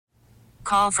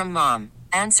call from mom.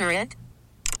 Answer it.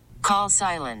 Call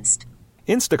silenced.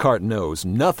 Instacart knows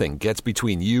nothing gets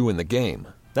between you and the game.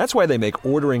 That's why they make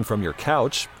ordering from your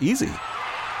couch easy.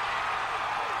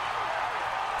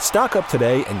 Stock up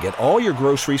today and get all your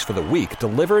groceries for the week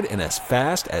delivered in as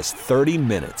fast as 30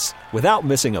 minutes without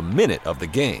missing a minute of the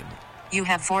game. You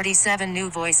have 47 new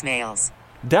voicemails.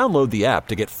 Download the app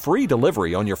to get free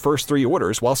delivery on your first 3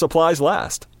 orders while supplies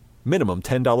last. Minimum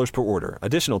 $10 per order.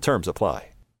 Additional terms apply.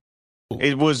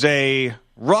 It was a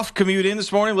rough commute in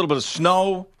this morning, a little bit of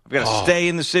snow. I've got to stay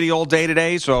in the city all day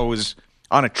today, so I was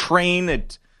on a train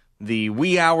at the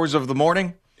wee hours of the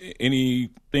morning.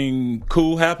 Anything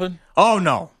cool happen? Oh,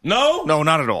 no. No? No,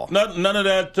 not at all. None of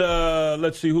that,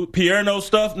 let's see, Pierno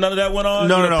stuff? None of that went on?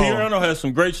 No. Pierno has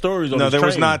some great stories on No, his there train.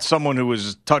 was not someone who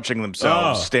was touching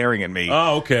themselves, staring at me.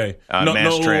 Oh, okay.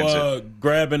 Mass transit.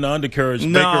 Grabbing the undercarriage,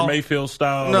 No. Baker Mayfield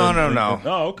style. No.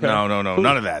 Oh, okay. No. Cool.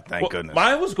 None of that, thank goodness.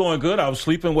 Mine was going good. I was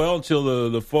sleeping well until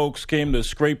the folks came to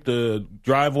scrape the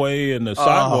driveway and the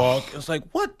sidewalk. It's like,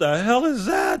 what the hell is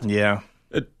that? Yeah.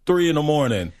 At 3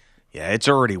 a.m. Yeah, it's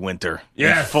already winter.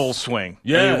 Yes. In full swing.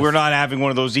 Yes. I mean, we're not having one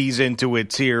of those ease into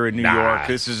it here in New York.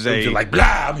 This is You're like, blah,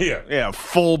 I'm here. Yeah,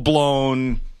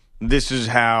 full-blown, this is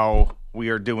how we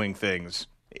are doing things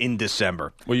in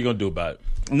December. What are you going to do about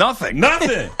it? Nothing.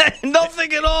 Nothing.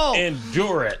 Nothing at all.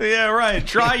 Endure it. Yeah, right.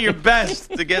 Try your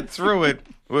best to get through it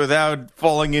without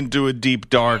falling into a deep,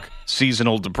 dark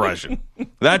seasonal depression.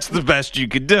 That's the best you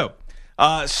could do.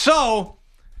 So,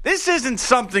 this isn't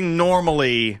something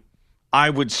normally I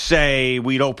would say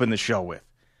we'd open the show with.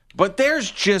 But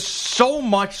there's just so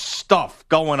much stuff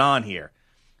going on here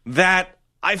that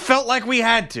I felt like we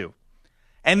had to.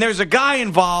 And there's a guy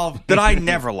involved that I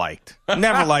never liked.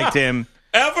 Never liked him.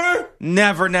 Ever?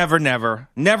 Never.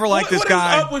 Never liked this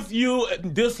guy. What is up with you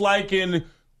disliking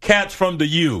cats from the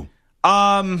U?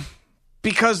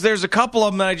 Because there's a couple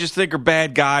of them that I just think are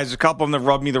bad guys, a couple of them that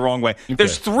rub me the wrong way. Okay.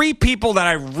 There's 3 people that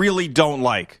I really don't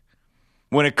like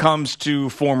when it comes to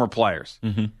former players.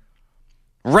 Mm-hmm.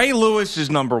 Ray Lewis is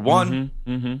number 1,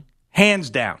 hands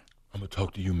down. I'm going to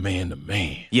talk to you man to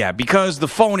man. Yeah, because the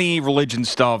phony religion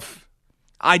stuff,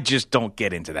 I just don't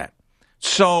get into that.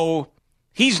 So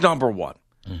he's number 1.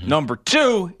 Mm-hmm. Number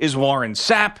 2 is Warren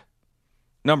Sapp.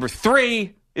 Number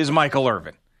 3 is Michael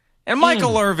Irvin. And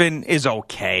Michael Irvin is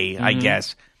okay, I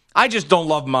guess. I just don't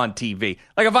love him on TV.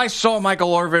 Like, if I saw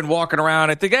Michael Irvin walking around,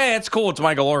 I'd think, hey, it's cool, it's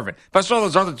Michael Irvin. If I saw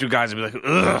those other 2 guys, I'd be like,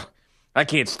 ugh, I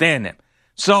can't stand them.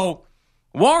 So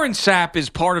Warren Sapp is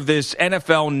part of this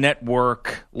NFL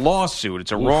Network lawsuit.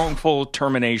 It's a wrongful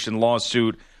termination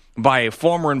lawsuit by a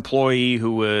former employee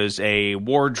who was a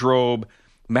wardrobe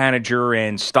manager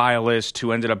and stylist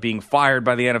who ended up being fired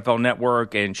by the NFL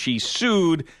Network, and she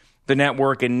sued the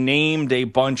network and named a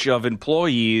bunch of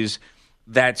employees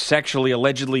that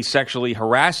allegedly sexually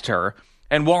harassed her,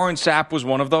 and Warren Sapp was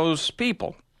one of those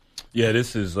people. Yeah,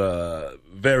 this is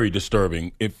very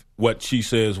disturbing. If what she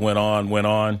says went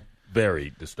on,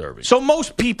 very disturbing. So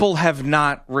most people have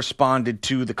not responded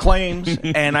to the claims,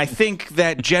 and I think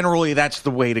that generally that's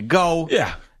the way to go.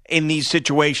 Yeah. In these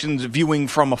situations, viewing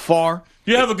from afar.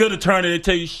 You have a good attorney, they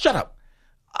tell you, shut up.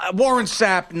 Warren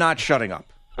Sapp not shutting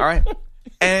up, all right?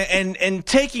 And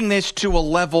taking this to a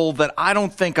level that I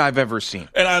don't think I've ever seen.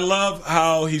 And I love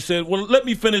how he said, well, let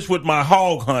me finish with my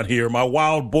hog hunt here, my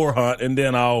wild boar hunt, and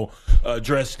then I'll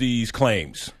address these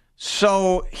claims.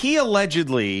 So he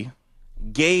allegedly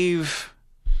gave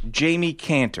Jamie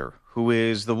Cantor, who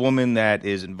is the woman that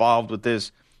is involved with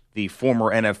this, the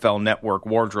former NFL Network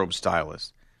wardrobe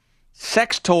stylist,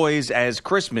 sex toys as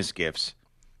Christmas gifts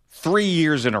 3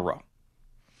 years in a row.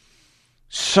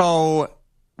 So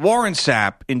Warren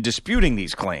Sapp, in disputing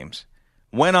these claims,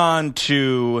 went on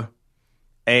to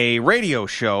a radio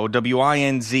show,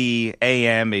 WINZ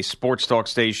AM, a sports talk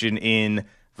station in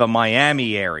the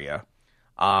Miami area,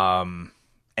 and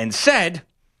said,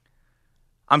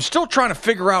 I'm still trying to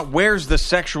figure out where's the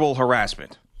sexual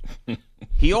harassment.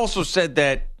 He also said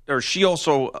that, or she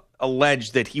also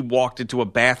alleged that he walked into a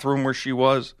bathroom where she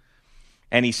was,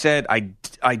 and he said,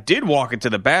 I did walk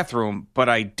into the bathroom, but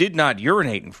I did not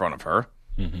urinate in front of her.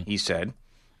 He said.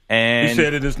 And he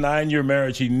said in his 9-year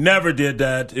marriage, he never did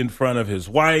that in front of his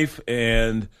wife,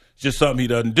 and it's just something he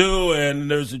doesn't do.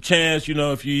 And there's a chance,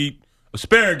 if you eat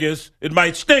asparagus, it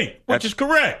might stink, which is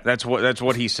correct. That's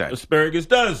what he said. Asparagus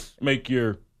does make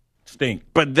your stink.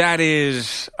 But that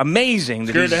is amazing.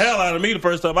 Scared the hell out of me the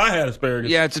first time I had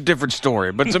asparagus. Yeah, it's a different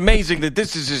story. But it's amazing that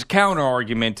this is his counter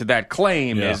argument to that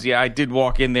claim is, I did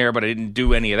walk in there, but I didn't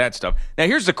do any of that stuff. Now,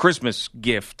 here's the Christmas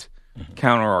gift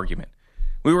counter argument.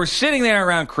 We were sitting there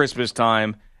around Christmas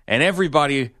time, and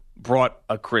everybody brought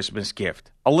a Christmas gift,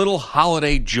 a little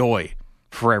holiday joy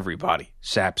for everybody,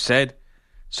 Sapp said.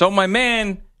 So my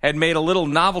man had made a little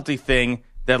novelty thing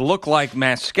that looked like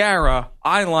mascara,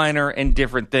 eyeliner, and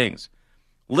different things.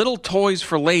 Little toys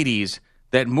for ladies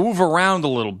that move around a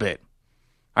little bit.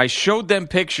 I showed them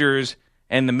pictures,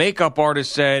 and the makeup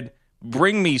artist said,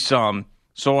 bring me some.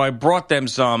 So I brought them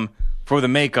some for the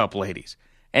makeup ladies.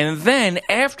 And then,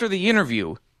 after the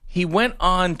interview, he went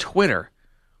on Twitter,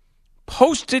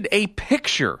 posted a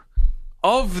picture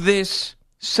of this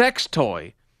sex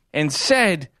toy, and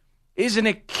said, isn't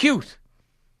it cute?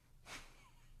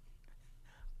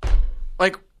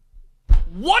 Like,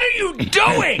 what are you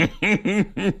doing?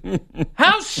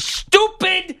 How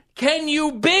stupid can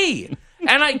you be?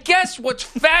 And I guess what's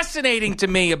fascinating to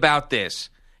me about this,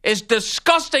 as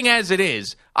disgusting as it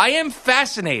is, I am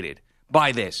fascinated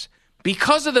by this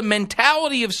because of the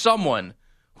mentality of someone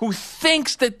who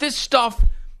thinks that this stuff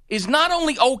is not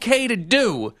only okay to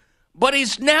do, but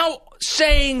is now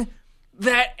saying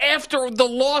that after the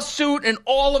lawsuit and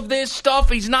all of this stuff,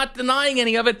 he's not denying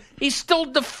any of it. He's still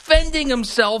defending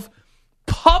himself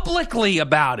publicly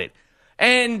about it.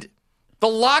 And the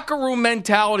locker room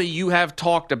mentality you have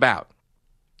talked about,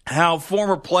 how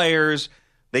former players,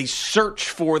 they search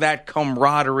for that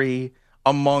camaraderie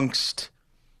amongst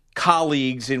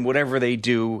colleagues in whatever they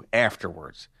do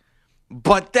afterwards.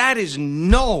 But that is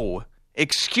no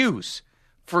excuse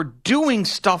for doing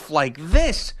stuff like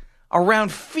this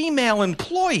around female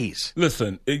employees.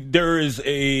 Listen, there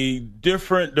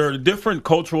are different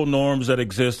cultural norms that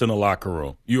exist in a locker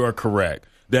room. You are correct.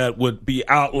 That would be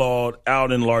outlawed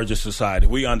out in larger society.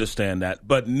 We understand that.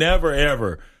 But never,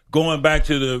 ever, going back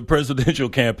to the presidential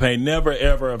campaign, never,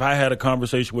 ever have I had a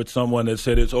conversation with someone that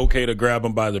said it's okay to grab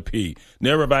them by the pee.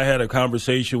 Never have I had a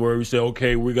conversation where we say,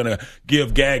 okay, we're going to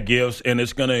give gag gifts and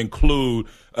it's going to include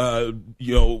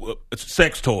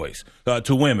sex toys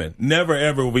to women. Never,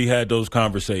 ever we had those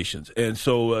conversations. And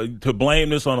so to blame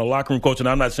this on a locker room coach, and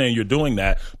I'm not saying you're doing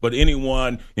that, but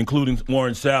anyone, including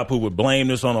Warren Sapp, who would blame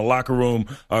this on a locker room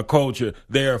culture,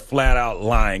 they're flat out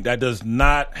lying. That does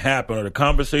not happen. Or the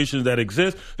conversations that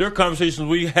exist, there are conversations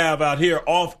we have out here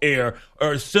off air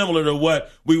are similar to what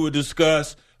we would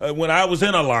discuss when I was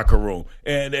in a locker room.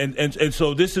 And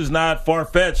so this is not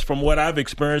far-fetched from what I've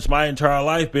experienced my entire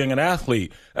life being an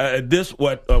athlete.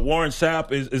 What Warren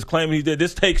Sapp is claiming he did,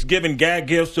 this takes giving gag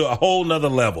gifts to a whole nother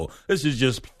level. This is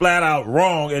just flat out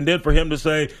wrong. And then for him to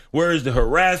say, where is the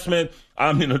harassment?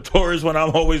 I'm notorious when I'm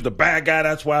always the bad guy.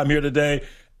 That's why I'm here today.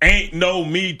 Ain't no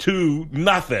Me Too,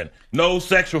 nothing. No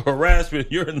sexual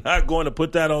harassment. You're not going to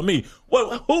put that on me.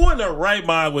 Well, who in their right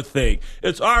mind would think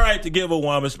it's all right to give a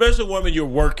woman, especially a woman you're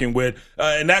working with,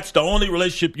 and that's the only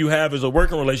relationship you have is a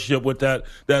working relationship with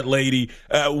that lady.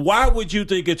 Why would you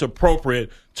think it's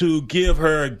appropriate to give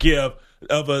her a gift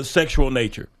of a sexual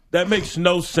nature? That makes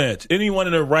no sense. Anyone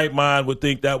in their right mind would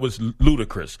think that was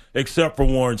ludicrous, except for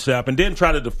Warren Sapp, and then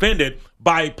try to defend it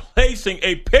by placing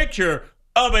a picture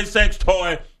of a sex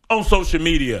toy on social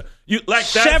media.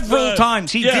 Several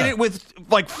times. He did it with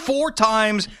 4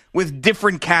 times with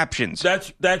different captions.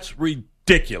 That's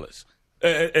ridiculous.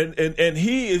 And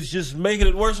he is just making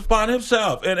it worse upon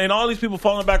himself. And all these people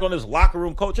falling back on this locker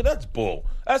room culture, that's bull.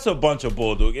 That's a bunch of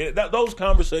bull, dude. Those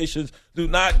conversations do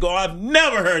not go. I've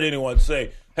never heard anyone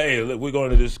say, hey, look, we're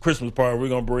going to this Christmas party, we're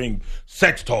going to bring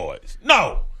sex toys.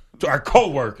 No. To our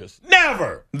coworkers.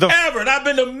 Never. Ever. And I've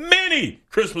been to many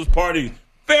Christmas parties,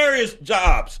 various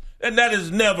jobs, and that has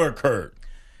never occurred.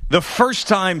 The first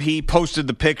time he posted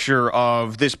the picture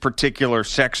of this particular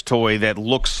sex toy that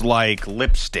looks like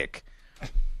lipstick,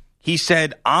 he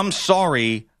said, I'm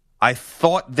sorry, I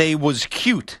thought they was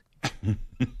cute.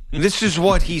 This is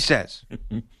what he says,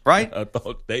 right? I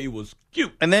thought they was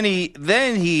cute. And then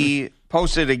he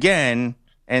posted again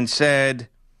and said,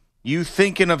 you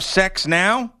thinking of sex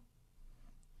now?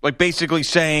 Like basically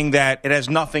saying that it has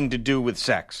nothing to do with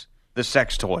sex, the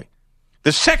sex toy.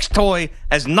 The sex toy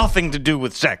has nothing to do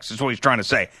with sex, is what he's trying to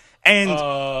say. And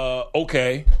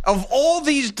okay. Of all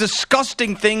these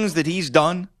disgusting things that he's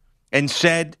done and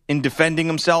said in defending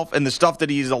himself and the stuff that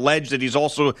he's alleged that he's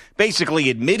also basically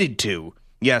admitted to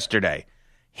yesterday,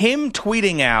 him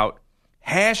tweeting out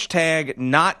 #NotMeToo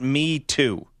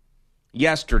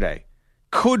yesterday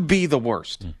could be the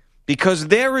worst. Because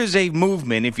there is a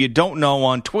movement, if you don't know,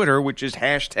 on Twitter, which is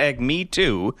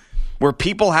 #MeToo, where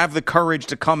people have the courage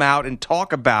to come out and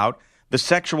talk about the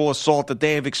sexual assault that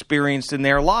they have experienced in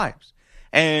their lives.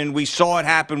 And we saw it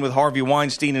happen with Harvey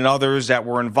Weinstein and others that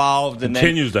were involved. And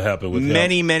continues to happen with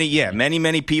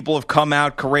many people have come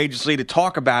out courageously to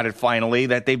talk about it finally,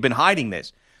 that they've been hiding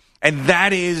this. And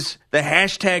that is the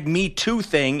 #MeToo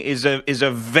thing is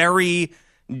a very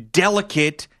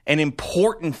delicate an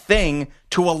important thing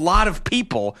to a lot of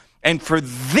people. And for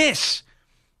this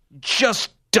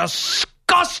just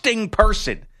disgusting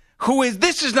person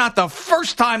this is not the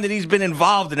first time that he's been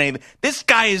involved in anything. This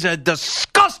guy is a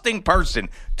disgusting person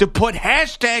to put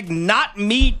hashtag not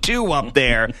me too up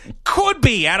there. Could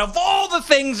be, out of all the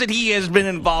things that he has been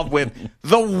involved with,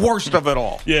 the worst of it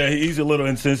all. Yeah, he's a little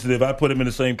insensitive. I put him in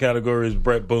the same category as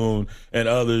Brett Boone and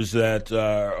others that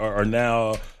are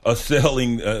now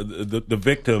selling the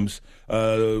victims,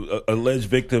 alleged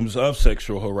victims of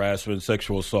sexual harassment,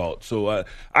 sexual assault. So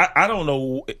I don't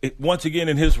know, once again,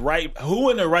 who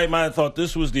in their right mind thought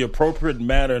this was the appropriate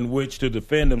manner in which to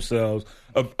defend themselves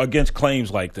against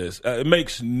claims like this? It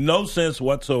makes no sense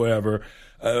whatsoever.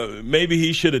 Maybe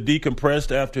he should have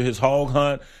decompressed after his hog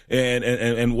hunt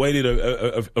and waited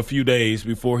a few days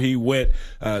before he went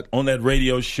on that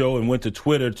radio show and went to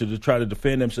Twitter to try to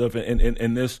defend himself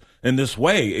in this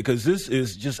way, because this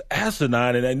is just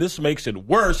asinine, and this makes it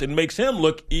worse and makes him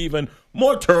look even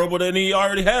more terrible than he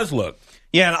already has looked.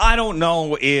 Yeah, and I don't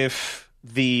know if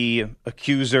the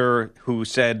accuser who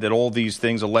said that all these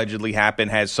things allegedly happened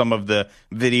has some of the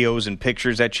videos and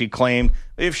pictures that she claimed.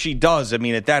 If she does, I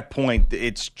mean, at that point,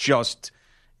 it's just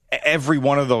every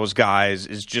one of those guys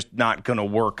is just not going to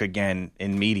work again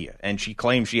in media. And she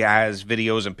claims she has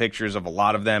videos and pictures of a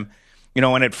lot of them. You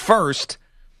know, and at first,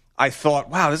 I thought,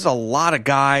 wow, this is a lot of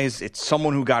guys. It's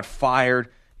someone who got fired.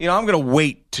 You know, I'm going to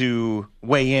wait to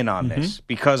weigh in on this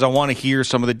because I want to hear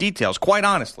some of the details, quite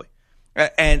honestly.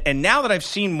 And now that I've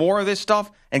seen more of this stuff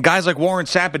and guys like Warren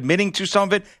Sapp admitting to some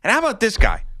of it, and how about this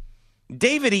guy,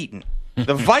 David Eaton,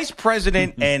 the vice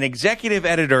president and executive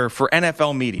editor for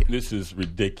NFL Media. This is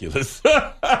ridiculous.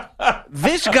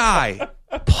 This guy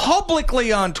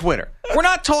publicly on Twitter. We're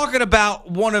not talking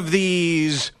about one of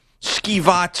these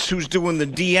skivats who's doing the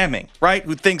DMing, right,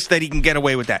 who thinks that he can get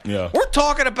away with that. Yeah. We're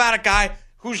talking about a guy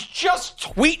who's just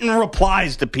tweeting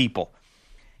replies to people.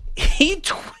 He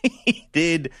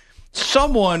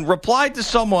replied to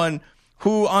someone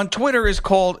who on Twitter is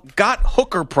called Got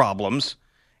Hooker Problems,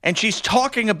 and she's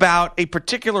talking about a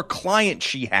particular client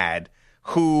she had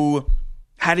who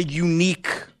had a unique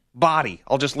body.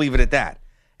 I'll just leave it at that.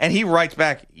 And he writes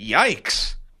back,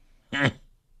 yikes.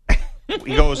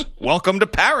 He goes, welcome to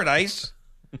paradise.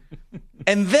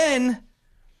 And then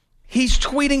he's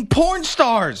tweeting porn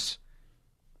stars.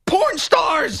 Porn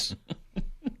stars!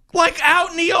 Like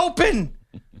out in the open.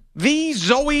 The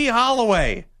Zoe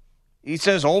Holloway. He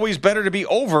says, always better to be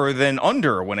over than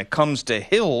under when it comes to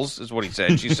hills, is what he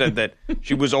said. She said that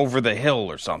she was over the hill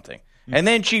or something. And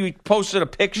then she posted a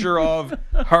picture of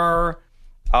her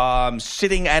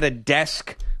sitting at a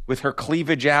desk with her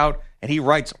cleavage out, and he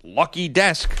writes, lucky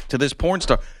desk to this porn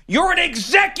star. You're an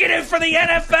executive for the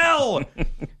NFL!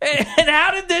 And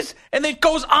how did this... And it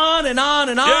goes on and on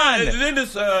and on. Yeah, and then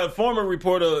this former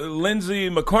reporter, Lindsay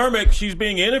McCormick, she's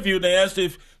being interviewed, and they asked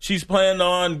if she's planning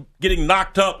on getting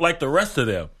knocked up like the rest of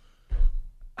them.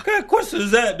 What kind of question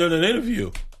is that during an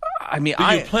interview? I mean, Do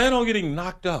you plan on getting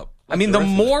knocked up? I mean, the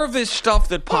more of this stuff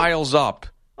that piles up,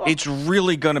 it's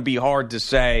really going to be hard to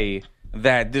say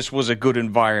that this was a good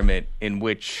environment in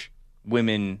which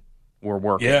women were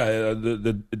working. Yeah,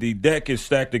 the deck is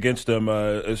stacked against them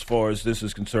as far as this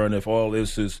is concerned. If all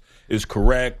this is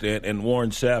correct, and Warren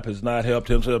Sapp has not helped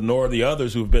himself, nor the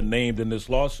others who've been named in this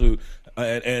lawsuit.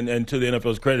 And to the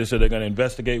NFL's credit, said they're going to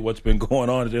investigate what's been going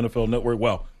on at the NFL Network.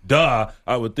 Well,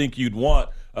 I would think you'd want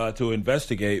to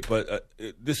investigate, but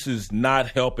this is not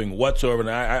helping whatsoever.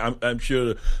 And I'm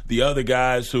sure the other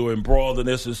guys who are embroiled in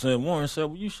this are saying, Warren Sapp,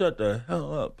 will you shut the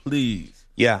hell up, please?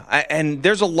 Yeah, and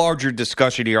there's a larger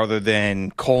discussion here other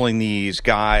than calling these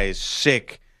guys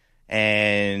sick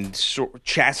and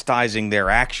chastising their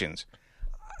actions.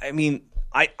 I mean,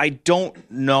 I don't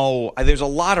know. There's a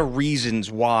lot of reasons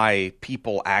why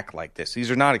people act like this. These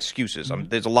are not excuses.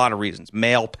 There's a lot of reasons.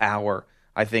 Male power,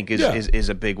 I think, is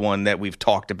a big one that we've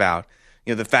talked about.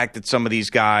 You know, the fact that some of these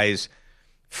guys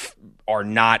are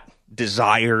not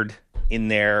desired in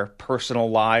their personal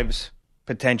lives,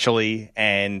 potentially,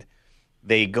 and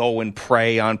they go and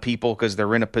prey on people because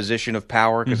they're in a position of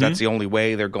power, because that's the only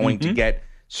way they're going to get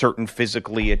certain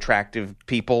physically attractive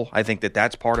people. I think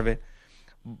that's part of it.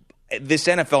 This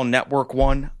NFL Network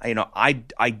one, you know, I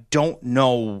don't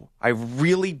know. I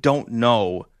really don't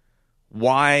know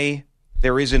why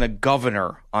there isn't a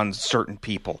governor on certain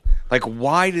people. Like,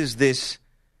 why does this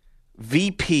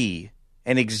VP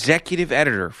and executive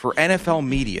editor for NFL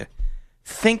Media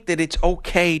think that it's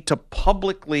okay to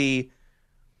publicly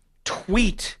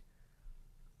tweet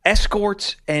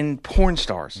escorts and porn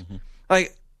stars?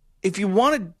 Like, if you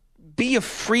want to be a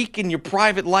freak in your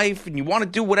private life and you want to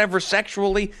do whatever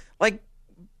sexually, like,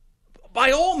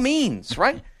 by all means,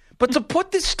 right? But to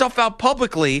put this stuff out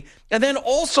publicly, and then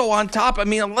also on top, I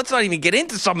mean, let's not even get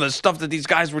into some of the stuff that these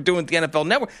guys were doing at the NFL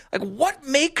Network. Like, what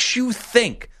makes you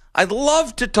think? I'd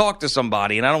love to talk to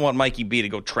somebody, and I don't want Mikey B to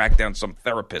go track down some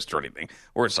therapist or anything,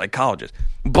 or a psychologist.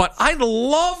 But I'd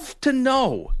love to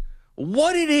know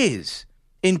what it is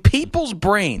in people's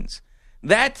brains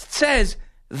that says,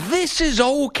 this is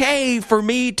okay for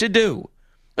me to do.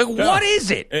 Like, what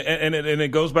is it? And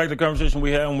it goes back to the conversation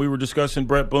we had when we were discussing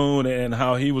Brett Boone and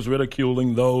how he was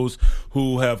ridiculing those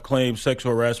who have claimed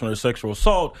sexual harassment or sexual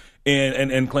assault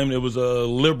and claimed it was a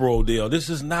liberal deal. This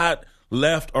is not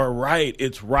left or right.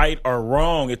 It's right or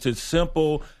wrong. It's as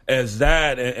simple as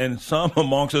that. And some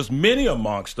amongst us, many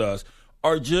amongst us,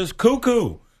 are just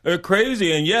cuckoo. They're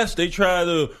crazy. And yes, they try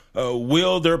to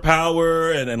wield their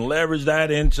power and leverage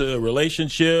that into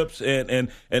relationships.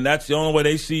 And that's the only way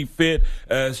they see fit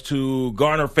as to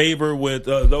garner favor with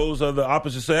those of the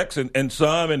opposite sex and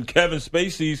some in Kevin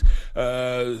Spacey's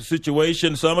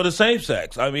situation, some of the same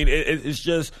sex. I mean, it's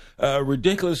just a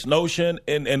ridiculous notion.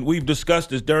 And we've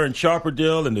discussed this Darren Sharper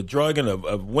deal and the drugging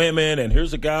of women. And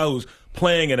here's a guy who's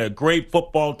playing in a great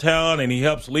football town and he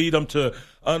helps lead them to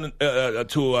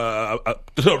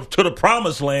the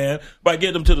promised land by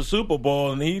getting them to the Super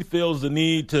Bowl, and he feels the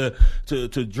need to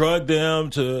drug them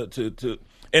to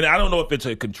and I don't know if it's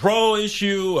a control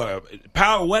issue or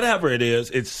power, whatever it is.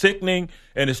 It's sickening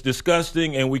and it's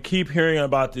disgusting, and we keep hearing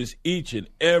about this each and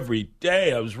every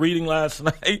day. I was reading last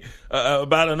night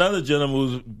about another gentleman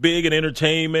who's big in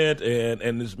entertainment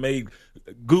and has made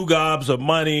goo-gobs of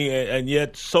money, and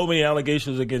yet so many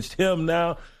allegations against him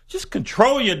now. Just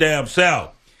control your damn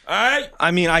self. All right?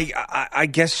 I mean, I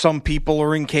guess some people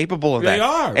are incapable of that. They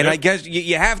are. And I guess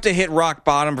you have to hit rock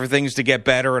bottom for things to get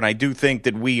better, and I do think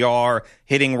that we are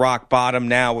hitting rock bottom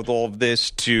now with all of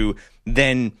this to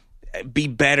then be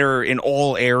better in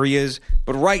all areas.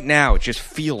 But right now, it just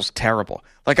feels terrible.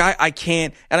 Like, I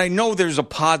can't, and I know there's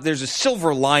a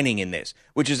silver lining in this,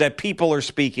 which is that people are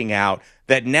speaking out,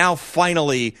 that now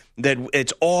finally that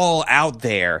it's all out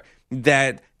there,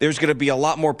 that there's going to be a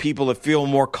lot more people that feel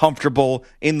more comfortable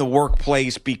in the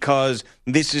workplace because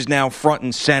this is now front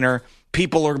and center.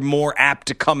 People are more apt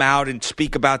to come out and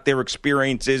speak about their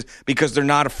experiences because they're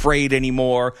not afraid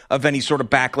anymore of any sort of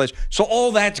backlash. So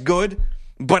all that's good.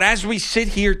 But as we sit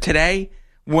here today,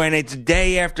 when it's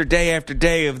day after day after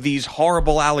day of these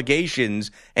horrible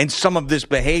allegations and some of this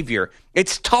behavior,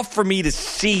 it's tough for me to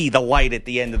see the light at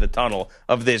the end of the tunnel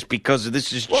of this because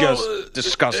this is just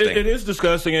disgusting. It is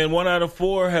disgusting, and 1 out of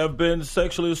 4 have been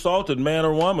sexually assaulted, man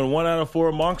or woman, 1 out of 4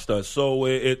 amongst us. So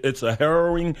it's a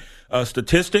harrowing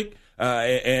statistic.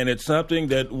 And it's something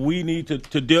that we need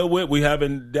to deal with. We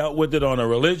haven't dealt with it on a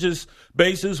religious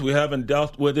basis. We haven't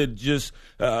dealt with it just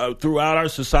throughout our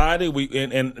society.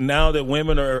 And now that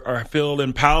women are feel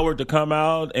empowered to come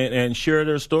out and share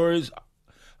their stories,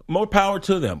 more power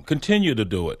to them. Continue to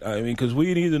do it. I mean, because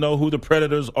we need to know who the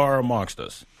predators are amongst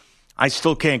us. I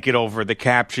still can't get over the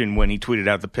caption when he tweeted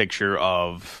out the picture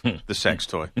of the sex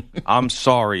toy. I'm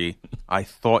sorry. I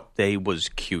thought they was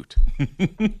cute.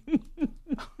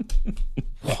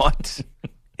 What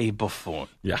a buffoon.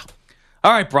 Yeah.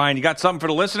 All right, Brian, you got something for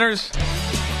the listeners?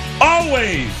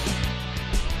 Always.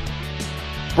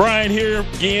 Brian here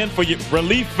again for your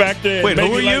Relief Factor. Wait,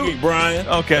 who are you? Me, Brian.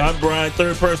 Okay. I'm Brian,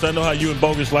 third person. I know how you and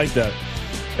Bogus like that.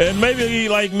 And maybe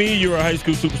like me, you're a high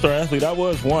school superstar athlete. I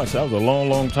was once. That was a long,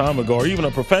 long time ago. Or even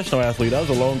a professional athlete. That was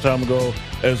a long time ago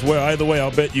as well. Either way,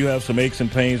 I'll bet you have some aches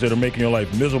and pains that are making your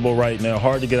life miserable right now.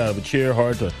 Hard to get out of a chair,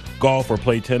 hard to golf or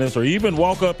play tennis, or even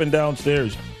walk up and down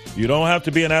stairs. You don't have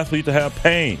to be an athlete to have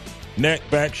pain. Neck,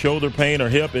 back, shoulder pain, or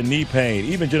hip and knee pain.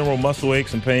 Even general muscle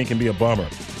aches and pain can be a bummer.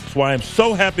 That's why I'm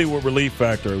so happy with Relief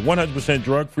Factor, a 100%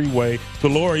 drug-free way to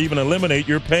lower or even eliminate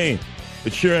your pain.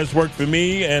 It sure has worked for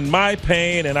me and my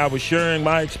pain, and I was sharing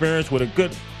my experience with a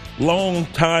good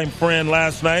long-time friend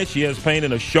last night. She has pain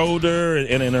in her shoulder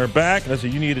and in her back. And I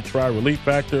said, you need to try Relief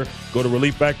Factor. Go to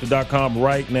ReliefFactor.com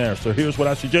right now. So here's what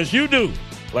I suggest you do.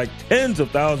 Like tens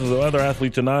of thousands of other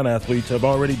athletes and non-athletes have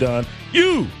already done.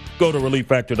 You go to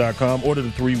ReliefFactor.com. Order the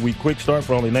 3-week quick start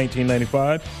for only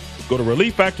 $19.95. Go to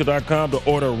ReliefFactor.com to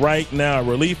order right now.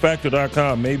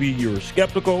 ReliefFactor.com. Maybe you're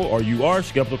skeptical or you are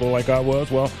skeptical like I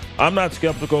was. Well, I'm not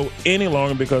skeptical any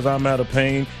longer because I'm out of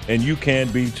pain, and you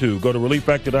can be too. Go to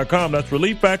ReliefFactor.com. That's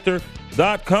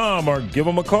ReliefFactor.com, or give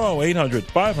them a call,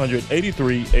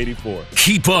 800-500-8384.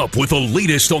 Keep up with the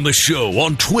latest on the show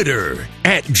on Twitter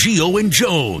at Gio and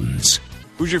Jones.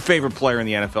 Who's your favorite player in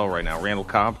the NFL right now? Randall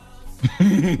Cobb?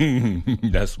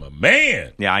 That's my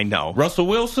man. Yeah, I know. Russell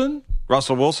Wilson?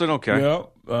 Russell Wilson, okay. Yeah.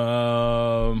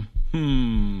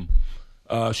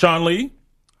 Sean Lee.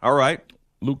 All right.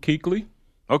 Luke Kuechly.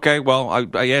 Okay, well,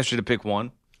 I asked you to pick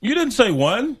one. You didn't say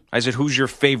one. I said, who's your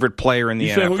favorite player in the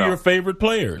You NFL? said who are your favorite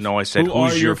players. No, I said, who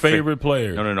who's are your favorite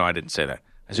players? No, I didn't say that.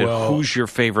 I said, Well, who's your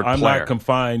favorite I'm player? not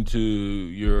confined to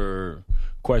your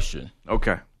question.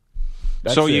 Okay.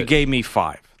 That's So you it. gave me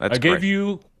 5. That's I gave great.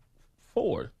 you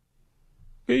 4.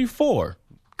 Gave you 4.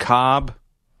 Cobb,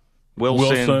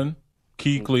 Wilson.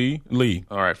 Kuechly, Lee.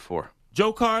 All right, 4.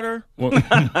 Joe Carter. Want me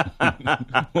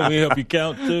to help you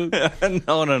count too?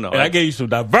 No. And I gave you some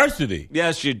diversity.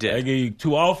 Yes, you I did. gave you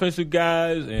 2 offensive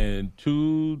guys and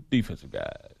 2 defensive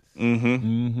guys.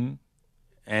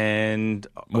 And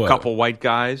a What? couple white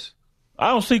guys. I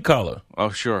don't see color. Oh,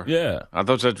 sure. Yeah. I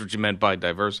thought that's what you meant by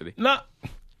diversity. No,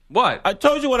 What? I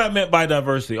told you what I meant by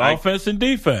diversity. Offense and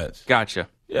defense. Gotcha.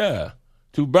 Yeah.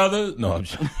 2 brothers. No, I'm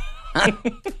just,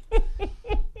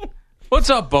 What's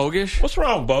up, Bogish? what's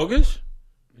wrong, Bogus?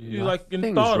 You like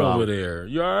getting Nothing's thought wrong. over there.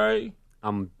 You all right?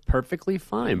 I'm perfectly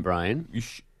fine, Brian. You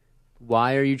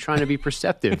Why are you trying to be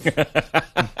perceptive?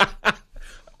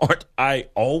 aren't I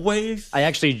always? I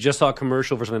actually just saw a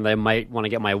commercial for something that I might want to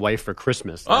get my wife for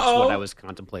Christmas. That's Uh-oh. what I was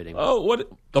contemplating. Oh, what?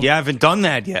 You haven't done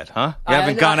that yet, huh? You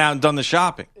haven't gone out and done the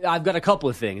shopping. I've got a couple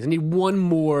of things. I need one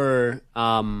more,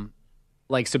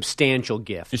 substantial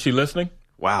gift. Is she listening?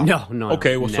 Wow. No.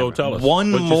 Okay, well, so never. tell us.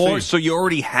 One What'd you more? see? So you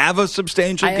already have a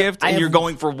substantial I- gift, I and have- you're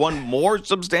going for one more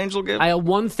substantial gift? I have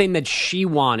one thing that she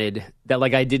wanted that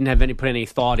I didn't have put any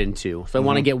thought into. So I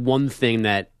want to get one thing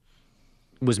that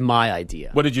was my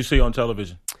idea. What did you see on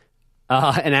television?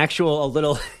 A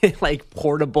little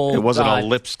portable. It wasn't a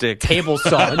lipstick. table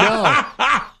saw.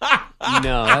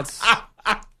 No, that's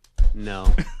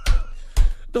no.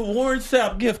 The Warren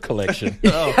Sapp gift collection.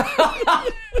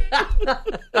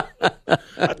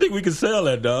 I think we can sell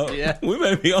that, dog. Yeah. We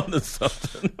may be on to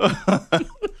something.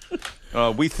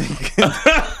 We think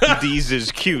these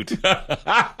is cute.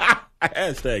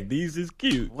 Hashtag these is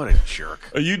cute. What a jerk.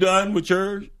 Are you done with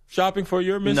your shopping for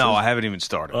your missus? No, I haven't even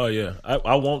started. Oh, yeah.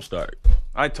 I won't start.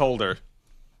 I told her.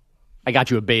 I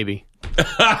got you a baby.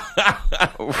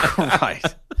 Right.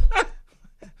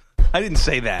 I didn't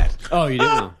say that. Oh, you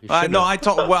didn't know. No, I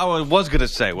told. What I was gonna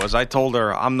say was I told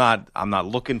her I'm not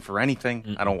looking for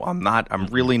anything. I'm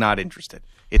really not interested.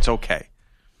 It's okay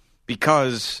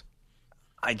because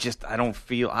I don't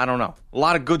know. A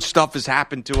lot of good stuff has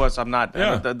happened to us. I'm not.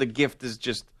 Yeah. The gift is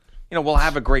just. We'll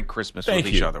have a great Christmas Thank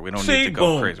with each you. other. We don't See, need to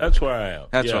go boom. crazy. That's where I am.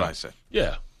 That's Yeah. what I said.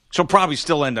 Yeah. She'll probably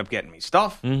still end up getting me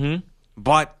stuff. Mm-hmm.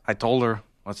 But I told her,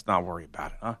 let's not worry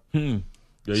about it, huh? There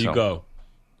you So, go.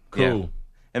 Cool. Yeah.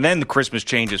 And then the Christmas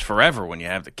changes forever when you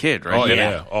have the kid, right? Oh, Then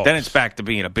yeah. Oh. Then it's back to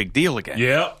being a big deal again.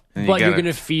 Yeah. And But you're gotta-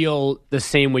 gonna feel the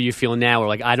same way you feel now.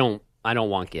 Where I don't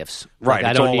want gifts. Right, I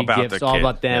it's don't all need about gifts. the It's all kid.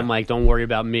 about them. Yeah. Don't worry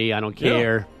about me. I don't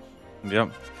care.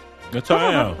 Yep, That's how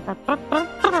I am.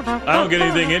 I don't get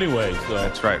anything anyway. So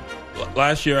that's right.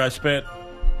 last year I spent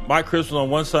my Christmas on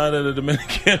one side of the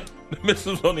Dominican, the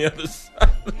missus on the other side.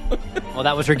 Well,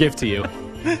 that was her gift to you.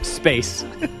 Space.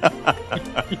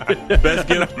 Best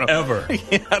gift ever.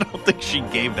 Yeah, I don't think she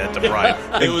gave that to Brian.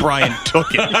 I think Brian took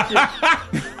it.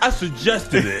 I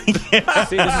suggested it.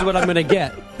 See, this is what I'm gonna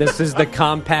get. This is the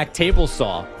compact table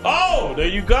saw Oh, there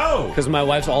you go. because my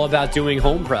wife's all about doing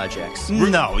home projects.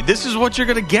 No, this is what you're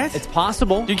going to get? It's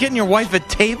possible. You're getting your wife a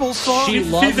table saw? She She's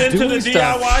loves into doing the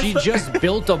stuff. DIY She stuff? just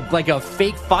built a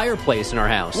fake fireplace in our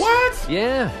house. What?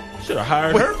 Yeah. Should have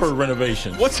hired her for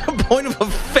renovations. What's the point of a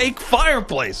fake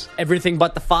fireplace? Everything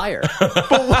but the fire.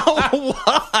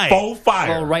 Why? Faux fire.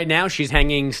 Well, right now she's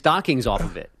hanging stockings off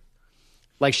of it.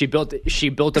 Like she built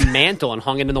a mantle and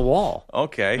hung it in the wall.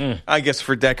 Okay. I guess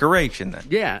for decoration then.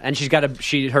 Yeah, and she's got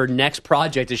her next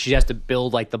project is she has to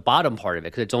build the bottom part of it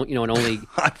because it's only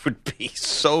I would be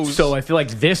so... So I feel like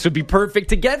this would be perfect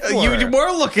to get for You her.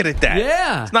 were looking at that.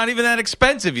 Yeah. It's not even that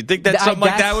expensive. You'd think that something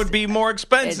like that that's- would be more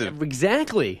expensive.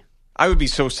 Exactly. I would be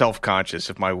so self-conscious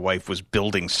if my wife was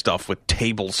building stuff with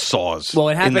table saws Well,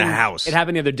 it happened in the house. It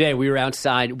happened the other day. We were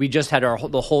outside. We just had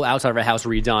the whole outside of our house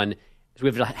redone. So we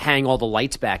have to hang all the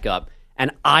lights back up.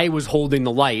 And I was holding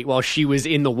the light while she was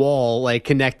in the wall,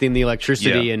 connecting the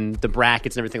electricity Yeah. and the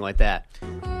brackets and everything like that.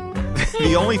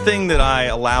 The only thing that I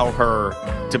allow her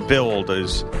to build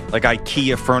is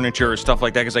IKEA furniture or stuff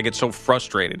like that because I get so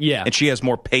frustrated. Yeah. And she has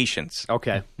more patience.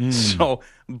 Okay. So,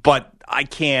 but I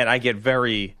can't. I get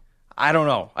very, I don't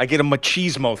know. I get a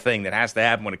machismo thing that has to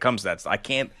happen when it comes to that stuff. I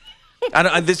can't.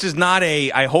 This is not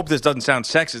I hope this doesn't sound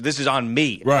sexist. This is on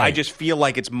me. Right. I just feel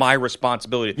like it's my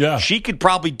responsibility. Yeah. She could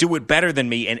probably do it better than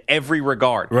me in every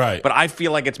regard. Right. But I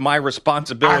feel like it's my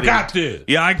responsibility. I got this.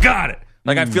 Yeah, I got it.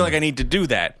 I feel like I need to do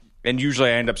that. And usually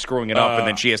I end up screwing it up, and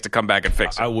then she has to come back and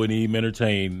fix it. I wouldn't even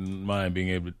entertain mine being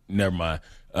able to. Never mind.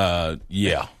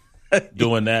 Yeah.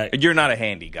 Doing that. You're not a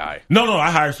handy guy. No,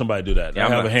 I hire somebody to do that. Yeah, I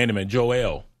have a handyman,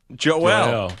 Joel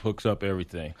hooks up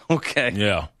everything. Okay.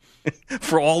 Yeah.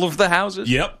 For all of the houses?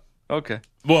 Yep. Okay.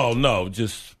 Well, no,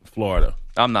 just Florida.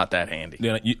 I'm not that handy.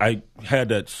 Yeah, I had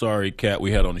that sorry cat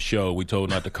we had on the show. We told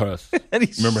not to cuss. And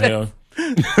he Remember said him?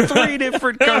 3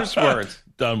 different curse words.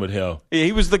 Done with him. Yeah,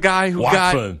 he was the guy who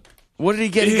got. Watson. What did he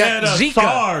get? He got had Zika.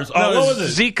 SARS. No, Oh, what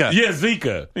was it? Zika. Yeah,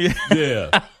 Zika.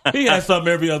 Yeah. He had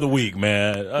something every other week,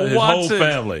 man. His whole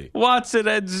family. Watson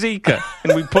had Zika,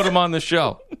 and we put him on the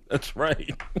show. That's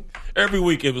right. Every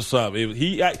week it was something.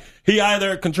 He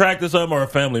either contracted something or a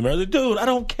family member. Dude, I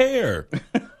don't care.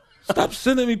 Stop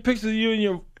sending me pictures of you and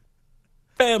your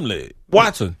family.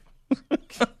 Watson.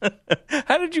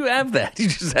 How did you have that? You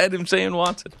just had him saying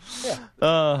Watson.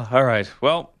 Yeah. All right.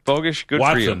 Well, Bogish, good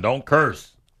Watson, for you. don't curse.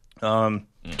 Can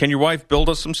your wife build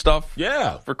us some stuff?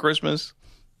 Yeah. For Christmas?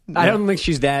 I don't think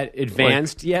she's that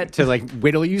advanced yet to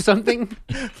whittle you something,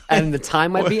 and the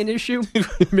time might be an issue.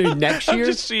 Maybe next year. I'm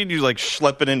just seeing you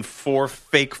schlepping in 4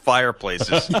 fake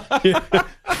fireplaces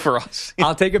for us.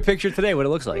 I'll take a picture today. What it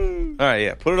looks like. All right,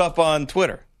 yeah. Put it up on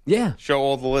Twitter. Yeah. Show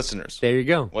all the listeners. There you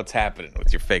go. What's happening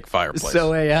with your fake fireplace?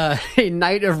 So a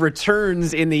night of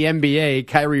returns in the NBA.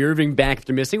 Kyrie Irving back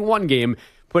after missing 1 game,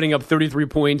 putting up 33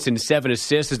 points and 7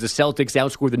 assists as the Celtics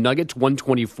outscored the Nuggets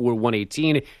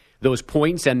 124-118. Those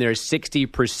points and their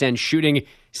 60% shooting,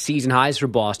 season highs for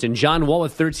Boston. John Wall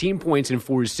with 13 points and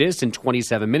 4 assists in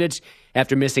 27 minutes.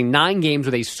 After missing 9 games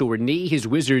with a sore knee, his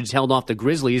Wizards held off the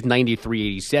Grizzlies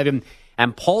 93-87.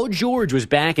 And Paul George was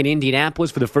back in Indianapolis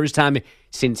for the first time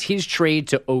since his trade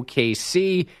to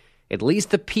OKC. At least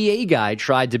the PA guy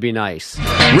tried to be nice.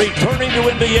 Returning to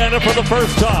Indiana for the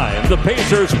first time, the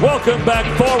Pacers welcome back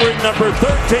forward number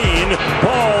 13,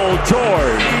 Paul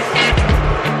George.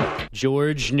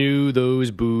 George knew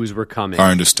those boos were coming.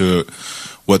 I understood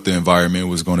what the environment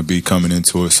was going to be coming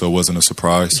into it, so it wasn't a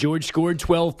surprise. George scored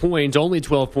 12 points, only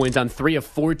 12 points on 3 of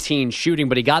 14 shooting,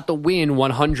 but he got the win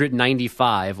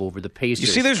 195 over the Pacers.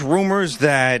 You see, there's rumors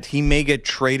that he may get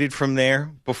traded from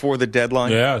there before the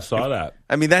deadline. Yeah, I saw that.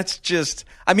 I mean, that's just,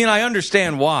 I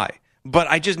understand why, but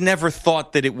I just never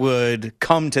thought that it would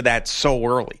come to that so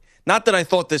early. Not that I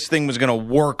thought this thing was going to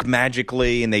work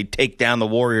magically and they'd take down the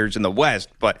Warriors in the West,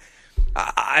 but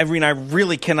I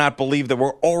really cannot believe that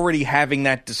we're already having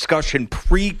that discussion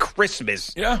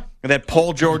pre-Christmas. Yeah. That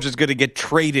Paul George is going to get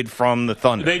traded from the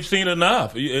Thunder. They've seen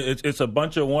enough. It's a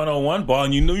bunch of one-on-one ball,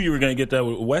 and you knew you were going to get that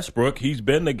with Westbrook. He's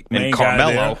been the main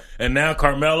guy there. And now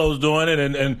Carmelo's doing it,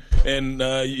 and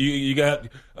you got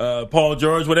Paul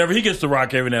George, whatever. He gets to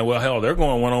rock every now. Well, hell, they're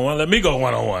going one-on-one. Let me go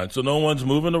one-on-one. So no one's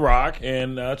moving the rock,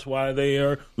 and that's why they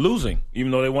are losing,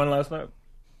 even though they won last night.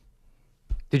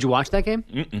 Did you watch that game?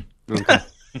 Mm-mm. Okay.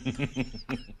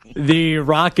 The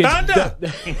Rockets. Why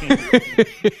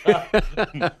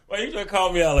you trying to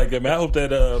call me out like that, man? I hope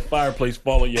that fireplace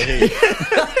fall on your head.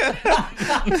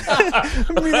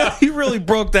 He really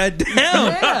broke that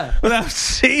down without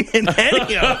seeing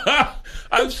any of it.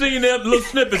 I've seen them little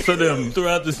snippets of them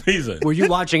throughout the season. Were you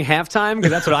watching halftime?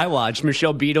 Because that's what I watched.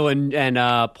 Michelle Beadle and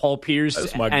Paul Pierce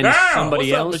That's my and girl.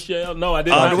 somebody What's else. up, Michelle? No, I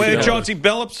didn't. The way Chauncey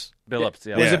Billups. Was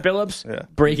Yeah. it Billups? Yeah.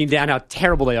 Breaking down how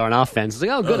terrible they are on offense. It's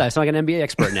like, oh, good. I sound like an NBA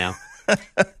expert now.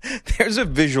 There's a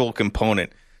visual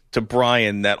component to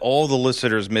Brian that all the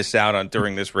listeners miss out on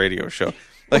during this radio show.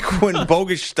 Like when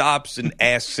Bogish stops and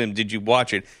asks him, did you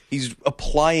watch it? He's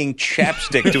applying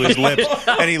chapstick to his lips,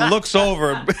 and he looks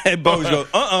over, and Bogish goes,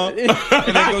 and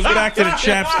then goes back to the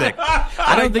chapstick.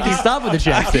 I don't think he stopped with the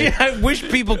chapstick. I wish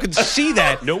people could see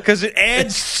that, because it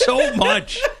adds so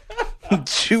much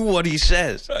to what he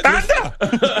says. Well,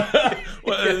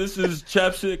 this is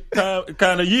chapstick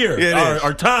kind of year. Yeah,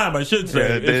 Our time, I should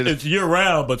say. Yeah, it's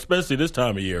year-round, but especially this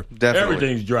time of year. Definitely.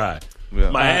 Everything's dry.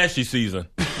 Yeah. My ashy season.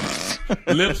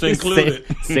 Lips included.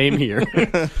 Same here.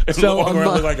 So walk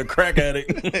around look like a crack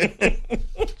addict.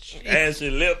 Ashy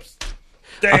lips.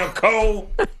 Damn cold.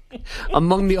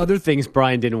 Among the other things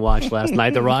Brian didn't watch last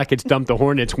night, the Rockets dumped the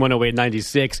Hornets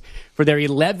 108-96 for their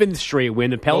 11th straight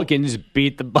win. The Pelicans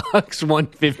beat the Bucks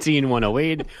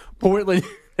 115-108. Portland.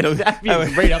 That'd be a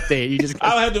great update. You just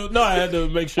I had to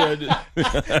make sure I did.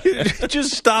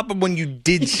 Just stop him when you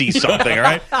did see something, all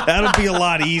right? That'll be a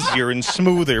lot easier and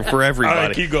smoother for everybody. All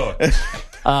right, keep going.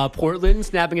 Portland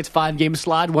snapping its 5-game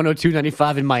slide,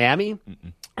 102-95 in Miami.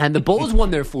 And the Bulls won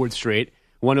their 4th straight,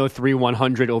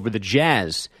 103-100 over the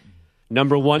Jazz.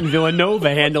 Number 1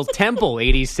 Villanova handled Temple,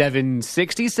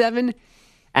 87-67.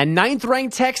 And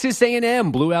 9th-ranked Texas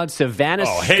A&M blew out Savannah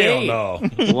State. Hell no.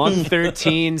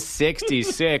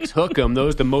 113-66. Hook 'em.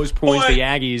 Those the most points the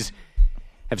Aggies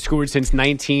have scored since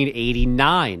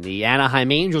 1989. The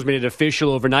Anaheim Angels made it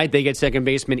official overnight. They get second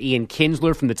baseman Ian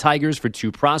Kinsler from the Tigers for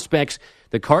 2 prospects.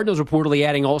 The Cardinals reportedly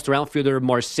adding all-star outfielder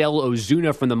Marcell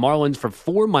Ozuna from the Marlins for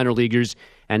 4 minor leaguers.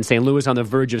 And St. Louis on the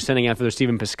verge of sending outfielder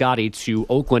Stephen Piscotty to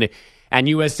Oakland. And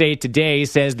USA Today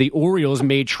says the Orioles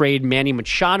may trade Manny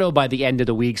Machado by the end of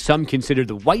the week. Some consider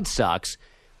the White Sox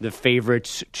the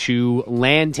favorites to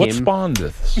land him. What spawned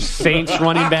this? Saints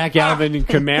running back Alvin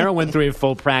Kamara went through a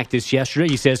full practice yesterday.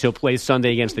 He says he'll play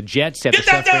Sunday against the Jets. Get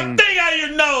that damn thing out of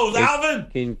your nose, Alvin!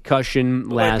 Concussion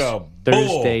last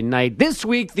Thursday night. This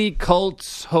week, the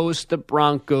Colts host the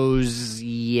Broncos.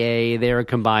 Yay, they're a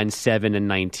combined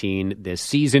 7-19 this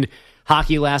season.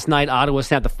 Hockey last night, Ottawa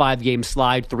snapped a 5-game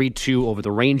slide, 3-2 over the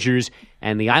Rangers,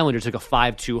 and the Islanders took a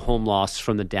 5-2 home loss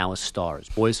from the Dallas Stars.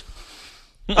 Boys?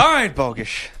 All right,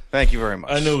 Bogish. Thank you very much.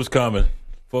 I knew it was coming.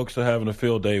 Folks are having a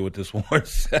field day with this Warren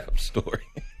Sapp story.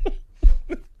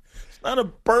 It's not a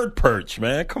bird perch,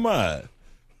 man. Come on.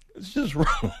 It's just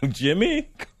wrong, Jimmy.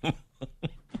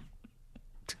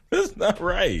 That's not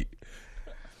right.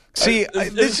 See,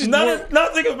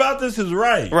 nothing about this is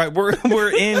right. Right,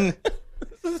 we're in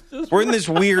this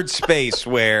weird space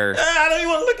where I don't even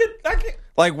want to look at.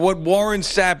 Like what Warren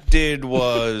Sapp did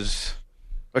was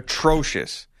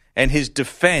atrocious, and his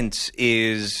defense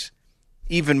is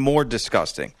even more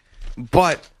disgusting.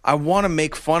 But I want to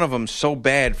make fun of him so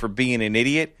bad for being an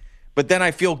idiot, but then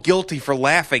I feel guilty for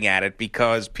laughing at it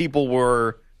because people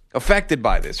were affected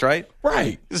by this, right?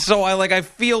 Right. So I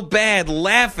feel bad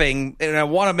laughing, and I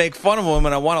want to make fun of him,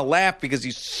 and I want to laugh because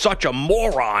he's such a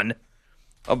moron.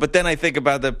 But then I think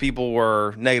about that people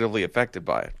were negatively affected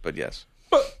by it. But yes.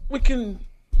 But we can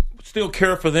still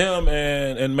care for them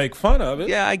and make fun of it.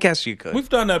 Yeah, I guess you could. We've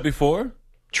done that before.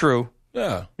 True.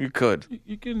 Yeah. You could.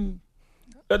 You can.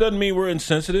 That doesn't mean we're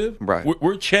insensitive. Right.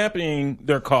 We're championing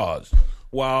their cause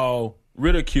while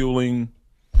ridiculing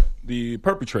the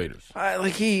perpatrators.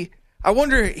 I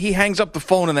wonder he hangs up the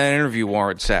phone in that interview,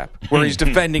 Warren Sapp, where he's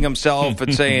defending himself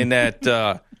and saying that,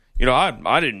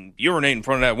 I didn't urinate in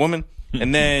front of that woman.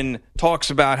 And then talks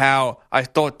about how I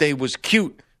thought they was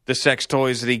cute, the sex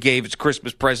toys that he gave as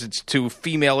Christmas presents to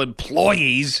female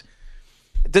employees.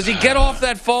 Does he get off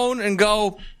that phone and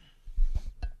go,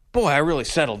 boy, I really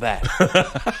settled that.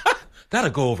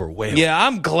 That'll go over well. Yeah,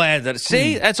 I'm glad that,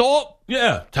 see, that's all.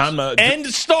 Yeah, time to end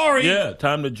the story. Yeah,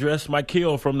 time to dress my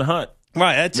kill from the hunt.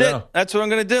 Right, that's it. That's what I'm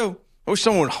going to do. I wish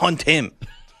someone would hunt him.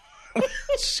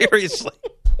 Seriously.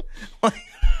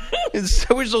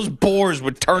 I wish those boars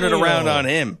would turn it around on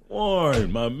him.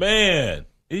 Warren, my man.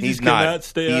 He's not.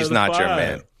 Stay out of the not fire. your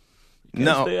man.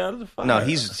 No, stay out of the fire. No,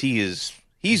 he's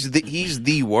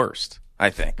the worst, I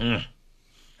think.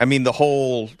 I mean, the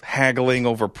whole haggling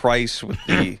over price with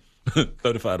the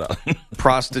 $35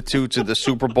 prostitutes at the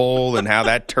Super Bowl and how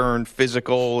that turned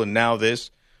physical, and now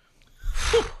this.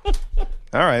 All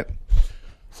right,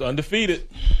 it's undefeated.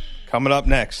 Coming up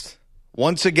next,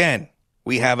 once again,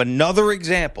 we have another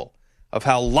example of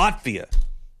how Latvia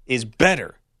is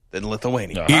better than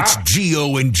Lithuania. It's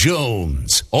Gio and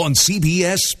Jones on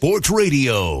CBS Sports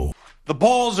Radio. The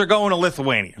balls are going to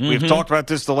Lithuania. We've talked about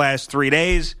this the last 3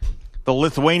 days. The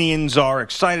Lithuanians are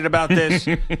excited about this.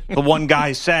 The one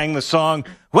guy sang the song,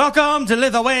 "Welcome to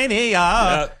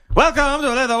Lithuania. Welcome to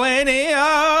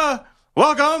Lithuania.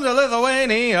 Welcome to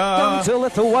Lithuania. Welcome to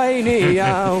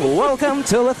Lithuania. Welcome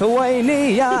to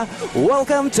Lithuania.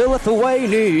 Welcome to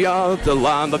Lithuania, the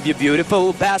land of your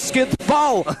beautiful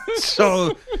basketball."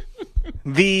 So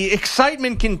the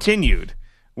excitement continued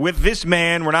with this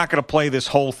man. We're not going to play this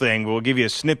whole thing. We'll give you a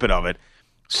snippet of it.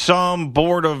 Some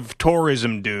board of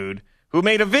tourism dude who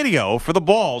made a video for the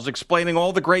balls explaining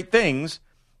all the great things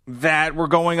that were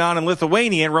going on in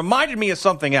Lithuania. It reminded me of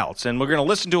something else, and we're going to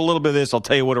listen to a little bit of this. I'll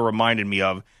tell you what it reminded me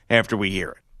of after we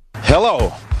hear it.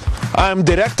 Hello, I'm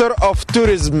director of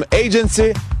tourism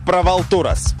agency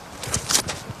Pravalturas.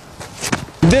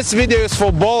 This video is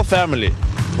for ball family.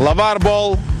 Lavar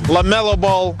ball, Lamelo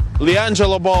ball,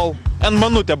 Liangelo ball, and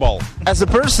Manute ball. As a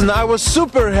person, I was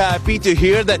super happy to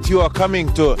hear that you are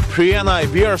coming to Prienai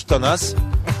Bierstonas.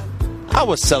 I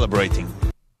was celebrating.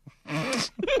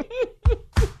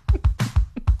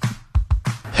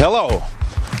 Hello,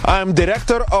 I'm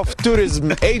director of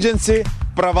tourism agency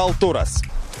Pravalturas.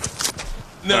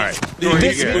 No, all right.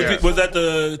 Was that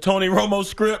the Tony Romo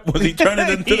script? Was he turning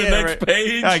it into the next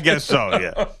page? I guess so,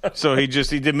 yeah. So he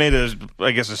made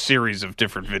a series of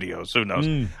different videos. Who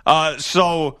knows?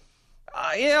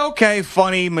 Okay,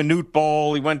 funny, minute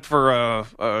ball. He went for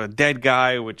a dead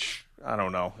guy, which I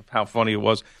don't know how funny it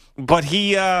was. But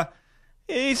he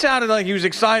sounded like he was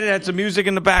excited, had some music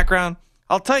in the background.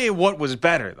 I'll tell you what was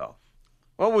better, though.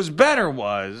 What was better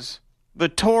was the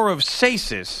tour of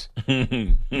Sasis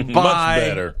Much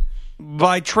better.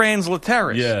 by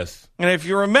Transliteris. Yes. And if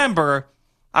you remember,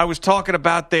 I was talking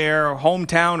about their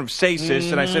hometown of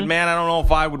Sasis, and I said, man, I don't know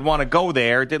if I would want to go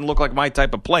there. It didn't look like my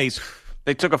type of place.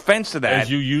 They took offense to that.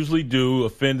 As you usually do,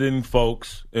 offending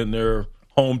folks in their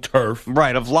home turf.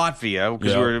 Right, of Latvia,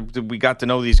 because we got to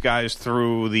know these guys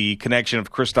through the connection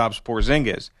of Kristaps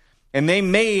Porzingis. And they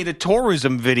made a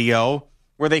tourism video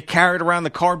where they carried around the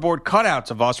cardboard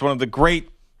cutouts of us, one of the great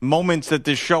moments that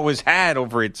this show has had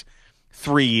over its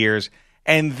 3 years.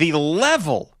 And the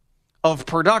level of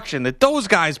production that those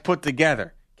guys put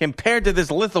together compared to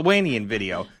this Lithuanian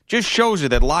video just shows you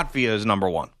that Latvia is number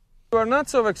one. You are not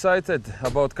so excited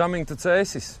about coming to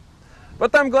Cesis,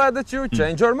 but I'm glad that you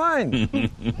changed your mind.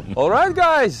 All right,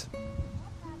 guys.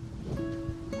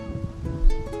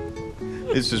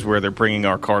 This is where they're bringing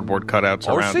our cardboard cutouts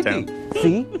Our around city. town.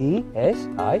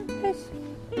 C-E-S-I-S.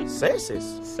 Cesis.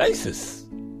 Cesis.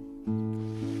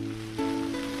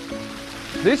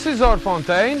 This is our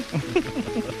fountain.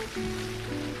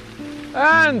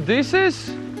 And this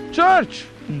is church,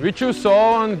 which you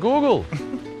saw on Google.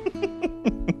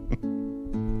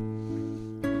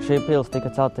 Šī pils tika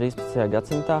celta 13.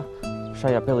 gadsimtā.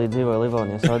 Šajā pilī dzīvoja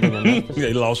Livonijas ordiņa.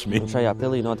 They lost me. Un šajā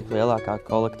pilī notika lielākā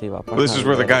kolektīvā Well, this is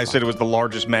where the guy said it was the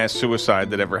largest mass suicide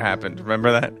that ever happened.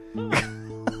 Remember that?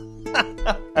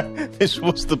 This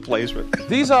was the place where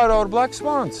These are our black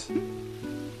swans.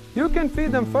 You can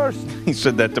feed them first. he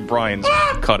said that to Brian's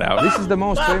cutout. This is the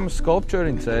most famous sculpture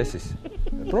in Cesis.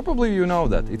 Probably you know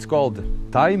that. It's called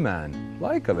Taiman,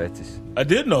 Laikavecis. I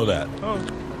did know that.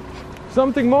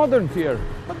 Something modern here,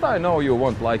 but I know you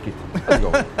won't like it. Let's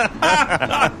go.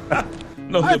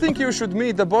 I think you should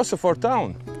meet the boss of our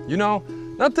town. You know,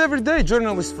 not every day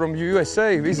journalists from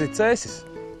USA visit Cesis.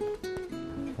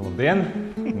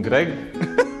 Labdien, Greg.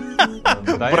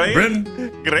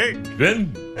 Great.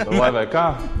 Lai vai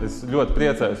kā, es ļoti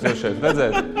priecājos jūs šeit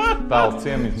redzēt. Tāls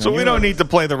ciemiņš. So we don't need to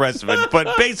play the rest of it, but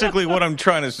basically what I'm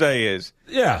trying to say is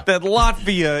that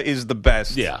Latvia is the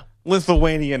best. Yeah.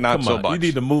 Lithuania, not Come so on, much. you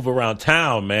need to move around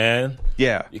town, man.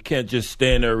 Yeah. You can't just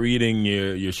stand there reading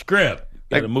your script.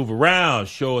 You got to move around,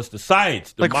 show us the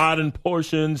sights, the modern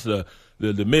portions, the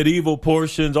medieval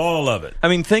portions, all of it. I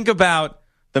mean, think about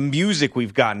the music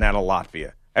we've gotten out of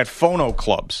Latvia at phono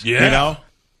clubs. Yeah. You know?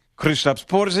 Kristaps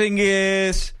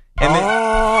Porzingis. And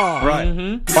right.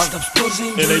 And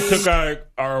they took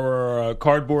our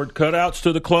cardboard cutouts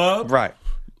to the club. Right.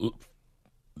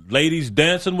 Ladies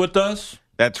dancing with us.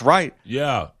 That's right.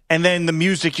 Yeah. And then the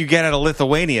music you get out of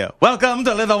Lithuania. Welcome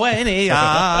to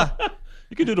Lithuania.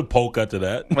 You can do the polka to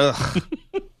that.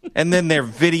 And then their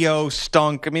video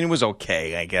stunk. I mean, it was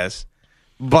okay, I guess.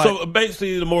 But so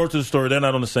basically, the moral to the story, they're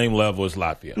not on the same level as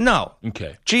Latvia. No.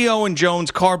 Okay. Gio and Jones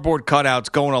cardboard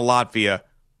cutouts going to Latvia,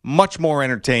 much more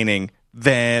entertaining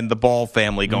than the Ball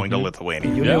family going to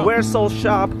Lithuania. Universal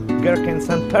Shop, Gherkins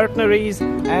and Partneries,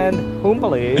 and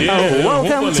Humpelis. Yeah,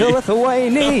 Welcome to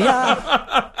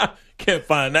Lithuania. Can't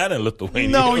find that in Lithuania.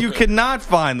 No, you cannot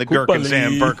find the Gherkins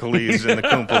and Berkelis and the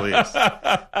Kumpelis.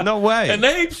 No way. And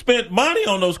they spent money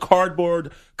on those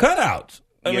cardboard cutouts.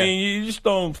 I mean, you just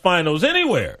don't find those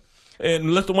anywhere.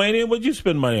 In Lithuania, what'd you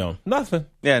spend money on? Nothing.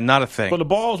 Yeah, not a thing. For the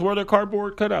balls, were their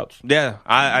cardboard cutouts? Yeah,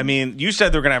 I mean, you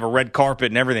said they're going to have a red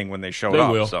carpet and everything when they showed They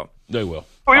up. will. So. They will.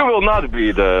 We will not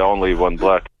be the only one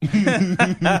black.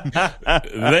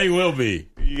 They will be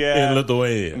in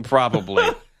Lithuania. Probably.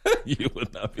 You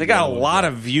would not be. They got a lot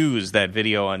of views, that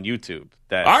video on YouTube.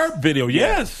 Our video,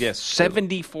 yes. Yes,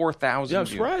 74,000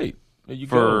 That's views. right. There you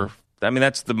go. go. I mean,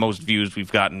 that's the most views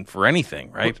we've gotten for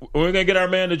anything, right? We're going to get our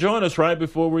man to join us, right,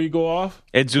 before we go off?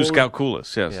 Edzus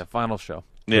Kalkoulis, yes. Yeah, final show.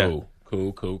 Yeah.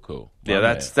 Cool.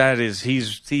 Yeah,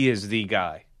 he is the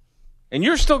guy. And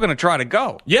you're still going to try to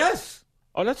go. Yes.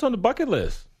 Oh, that's on the bucket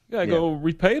list. You got to go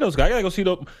repay those guys. I got to go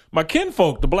see my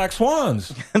kinfolk, the Black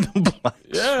Swans.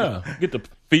 Yeah. Get to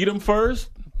feed them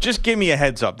first. Just give me a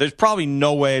heads up. There's probably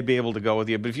no way I'd be able to go with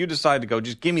you, but if you decide to go,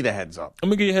 just give me the heads up. I'm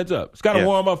going to give you a heads up. It's got to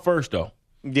warm up first, though.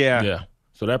 Yeah. Yeah.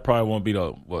 So that probably won't be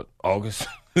August?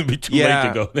 It'd be too late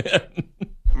to go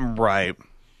then. Right.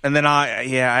 And then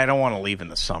I don't want to leave in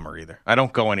the summer either. I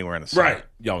don't go anywhere in the summer. Right.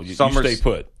 Yo, you stay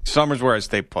put. Summer's where I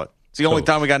stay put. It's the only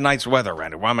time we got nice weather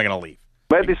around here. Why am I going to leave?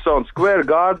 Madison Square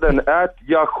Garden at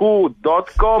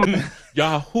yahoo.com.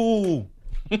 Yahoo.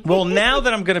 Well, now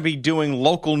that I'm going to be doing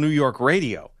local New York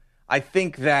radio, I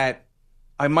think that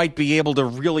I might be able to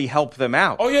really help them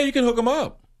out. Oh, yeah, you can hook them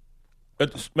up.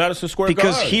 At Madison Square Garden.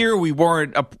 Because here we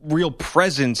weren't a real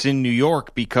presence in New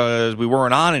York because we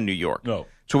weren't on in New York. No.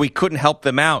 So we couldn't help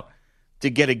them out to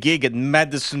get a gig at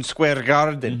Madison Square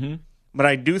Garden. But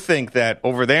I do think that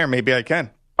over there, maybe I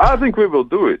can. I think we will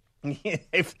do it. So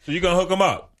you're going to hook him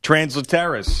up?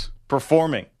 Transliteris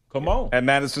performing. Come on. At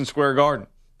Madison Square Garden.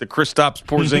 The Kristaps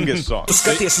Porzingis song.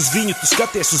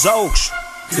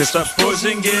 Kristaps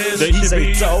Porzingis. They should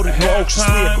be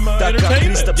halftime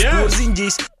entertainment.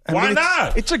 Yes. Why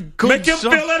not? It's a good Make him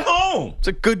song. feel at home. It's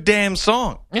a good damn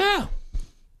song. Yeah.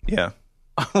 Yeah.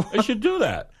 They should do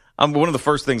that. One of the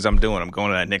first things I'm doing, I'm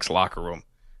going to that Knicks locker room,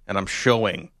 and I'm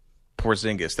showing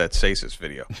Porzingis that Sasis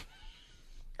video.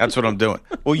 That's what I'm doing.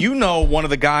 Well, you know one of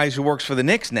the guys who works for the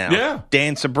Knicks now. Yeah.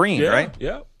 Dan Sabrine, right?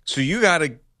 Yeah. So you got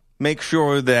to make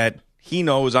sure that he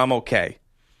knows I'm okay.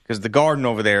 Because the Garden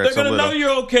over there, They're going to know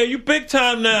you're okay. You big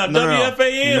time now. No.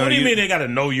 WFAN. No, what do you mean they got to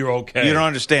know you're okay? You don't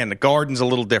understand. The Garden's a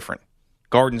little different.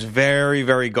 Garden's very,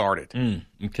 very guarded.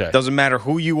 Okay. Doesn't matter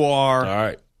who you are. All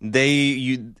right.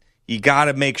 You got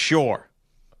to make sure.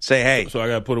 Say, hey. So I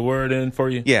got to put a word in for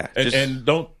you? Yeah. And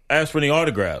don't ask for any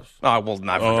autographs. I will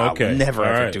never. Okay. I'll never All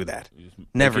ever right. do that.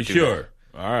 Never do sure.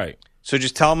 that. All right. So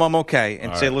just tell him I'm okay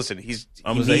and All say, right. listen,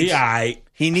 I'm going to say, he all right.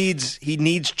 He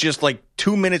needs just like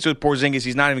 2 minutes with Porzingis.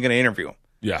 He's not even going to interview him.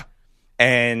 Yeah.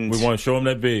 And we want to show him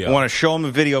that video. I want to show him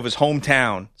a video of his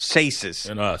hometown, Sasis.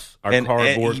 And us, our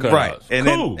cardboard cutouts. Right. And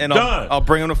cool. then Done. I'll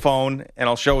bring him the phone and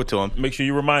I'll show it to him. Make sure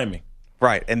you remind me.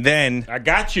 Right. And then I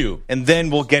got you. And then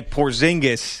we'll get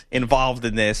Porzingis involved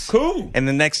in this. Cool. And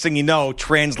the next thing you know,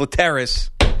 Transliteris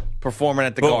performing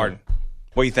at the Garden.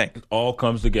 What do you think? It all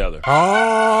comes together.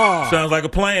 Oh. Sounds like a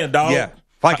plan, dog. Yeah.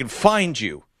 If I can find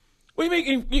you. What do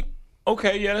you mean?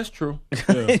 Okay, yeah, that's true.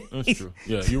 Yeah, that's true.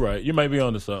 Yeah, you're right. You might be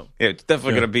onto something. Yeah, it's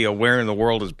definitely going to be a where in the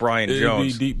world is Brian It'll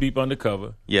Jones. be deep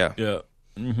undercover. Yeah. Yeah.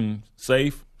 Mm-hmm.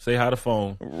 Safe. Say hi to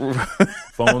phone.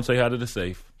 Phone, say hi to the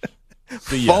safe.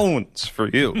 See ya. Phones for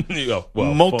you.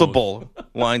 Multiple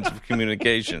lines of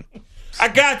communication. I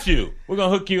got you. We're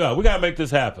going to hook you up. We got to make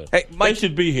this happen. Hey, Mike, they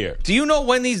should be here. Do you know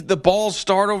when the balls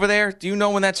start over there? Do you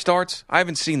know when that starts? I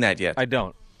haven't seen that yet. I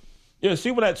don't. Yeah,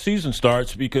 see when that season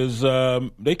starts because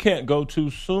they can't go too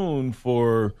soon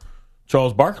for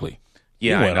Charles Barkley.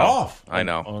 Yeah, he went I know. off. I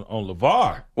know. On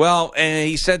LeVar. Well, and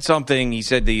he said something. He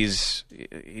said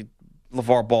LeVar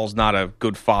Ball's not a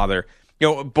good father. You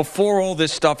know, before all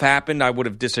this stuff happened, I would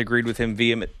have disagreed with him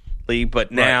vehemently,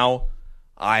 but now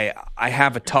I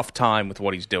have a tough time with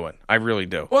what he's doing. I really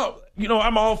do. Well,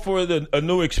 I'm all for a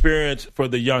new experience for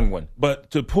the young one,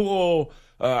 but to pull,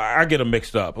 I get them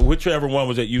mixed up. Whichever one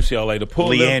was at UCLA, to pull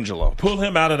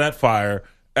him out of that fire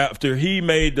after he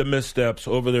made the missteps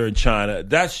over there in China,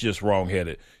 that's just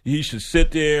wrongheaded. He should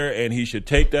sit there and he should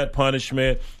take that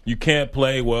punishment. You can't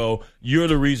play. Well, you're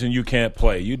the reason you can't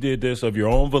play. You did this of your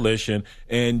own volition,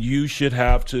 and you should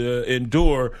have to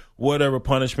endure whatever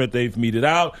punishment they've meted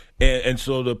out. And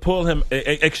so to pull him,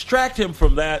 extract him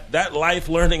from that life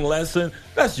learning lesson,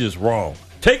 that's just wrong.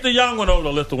 Take the young one over to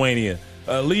Lithuania.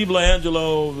 Leave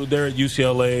LaAngelo there at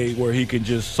UCLA where he can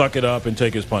just suck it up and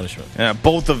take his punishment. Yeah,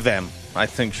 both of them, I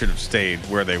think, should have stayed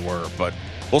where they were. But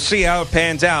we'll see how it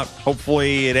pans out.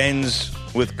 Hopefully it ends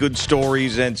with good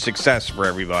stories and success for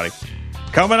everybody.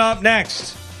 Coming up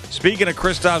next, speaking of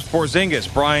Kristaps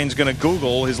Porzingis, Brian's going to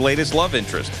Google his latest love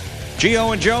interest.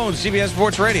 Gio and Jones, CBS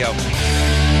Sports Radio.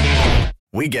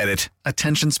 We get it.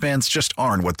 Attention spans just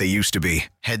aren't what they used to be.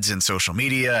 Heads in social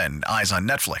media and eyes on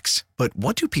Netflix. But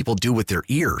what do people do with their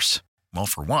ears? Well,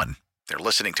 for one, they're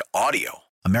listening to audio.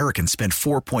 Americans spend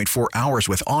 4.4 hours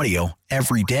with audio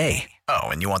every day. Oh,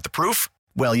 and you want the proof?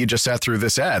 Well, you just sat through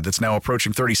this ad that's now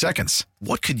approaching 30 seconds.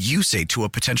 What could you say to a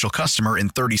potential customer in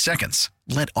 30 seconds?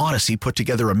 Let Odyssey put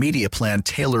together a media plan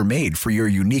tailor-made for your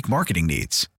unique marketing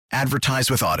needs.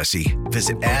 Advertise with Odyssey.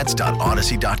 Visit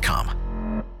ads.odyssey.com.